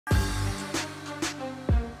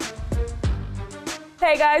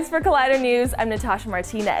Hey guys, for Collider News, I'm Natasha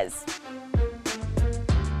Martinez.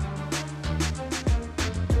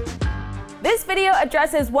 This video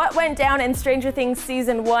addresses what went down in Stranger Things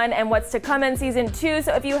Season 1 and what's to come in Season 2,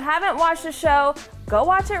 so if you haven't watched the show, go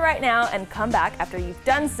watch it right now and come back after you've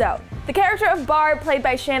done so. The character of Barb, played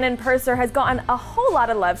by Shannon Purser, has gotten a whole lot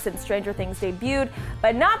of love since Stranger Things debuted,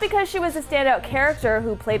 but not because she was a standout character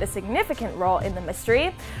who played a significant role in the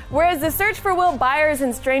mystery. Whereas the search for Will Byers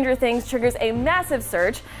in Stranger Things triggers a massive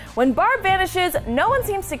search, when Barb vanishes, no one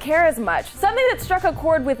seems to care as much, something that struck a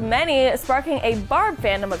chord with many, sparking a Barb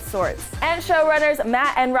fandom of sorts. And showrunners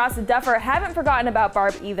Matt and Ross Duffer haven't forgotten about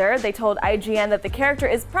Barb either. They told IGN that the character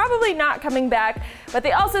is probably not coming back, but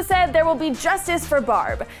they also said there will be justice for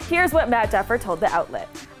Barb. Here's what Matt Duffer told the outlet.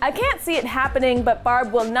 "I can't see it happening, but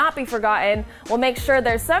Barb will not be forgotten. We'll make sure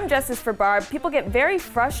there's some justice for Barb. People get very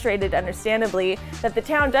frustrated, understandably, that the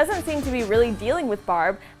town doesn't seem to be really dealing with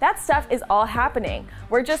Barb. That stuff is all happening.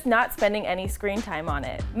 We're just not spending any screen time on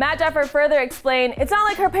it." Matt Duffer further explained, "It's not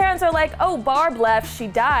like her parents are like, oh, Barb left, she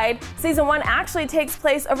died. Season 1 actually takes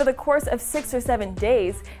place over the course of 6 or 7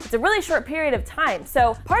 days. It's a really short period of time.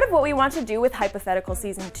 So part of what we want to do with Hypothetical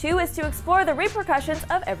Season 2 is to explore the repercussions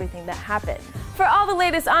of everything that happened." For all the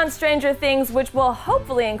latest on Stranger Things, which will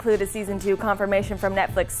hopefully include a Season 2 confirmation from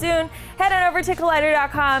Netflix soon, head on over to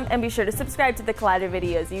Collider.com and be sure to subscribe to the Collider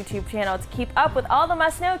Videos YouTube channel to keep up with all the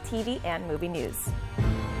must-know TV and movie news.